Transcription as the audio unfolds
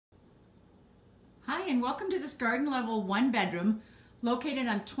Hi, and welcome to this garden level one bedroom located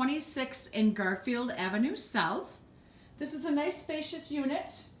on 26th and Garfield Avenue South. This is a nice spacious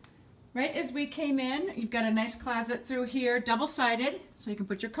unit. Right as we came in, you've got a nice closet through here, double-sided, so you can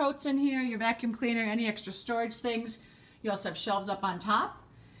put your coats in here, your vacuum cleaner, any extra storage things. You also have shelves up on top.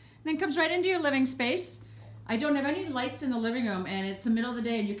 Then comes right into your living space. I don't have any lights in the living room, and it's the middle of the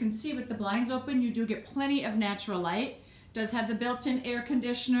day, and you can see with the blinds open, you do get plenty of natural light. It does have the built-in air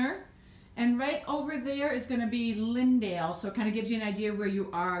conditioner. And right over there is going to be Lindale, so it kind of gives you an idea where you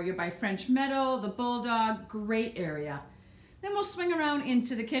are. You're by French Meadow, the Bulldog, great area. Then we'll swing around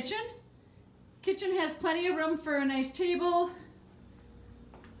into the kitchen. Kitchen has plenty of room for a nice table,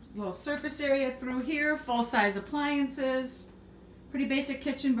 little surface area through here, full-size appliances. Pretty basic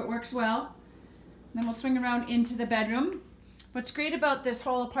kitchen, but works well. Then we'll swing around into the bedroom. What's great about this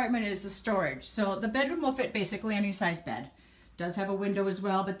whole apartment is the storage. So the bedroom will fit basically any size bed. Does have a window as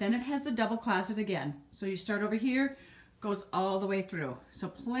well, but then it has the double closet again. So you start over here, goes all the way through. So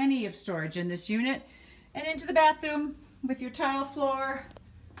plenty of storage in this unit. And into the bathroom with your tile floor.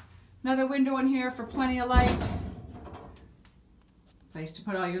 Another window in here for plenty of light. Place to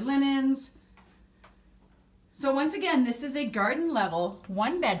put all your linens. So once again, this is a garden level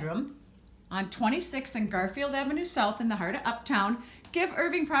one bedroom on 26th and Garfield Avenue South in the heart of Uptown. Give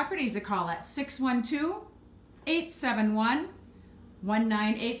Irving Properties a call at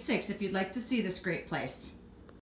 612-871-1986 if you'd like to see this great place.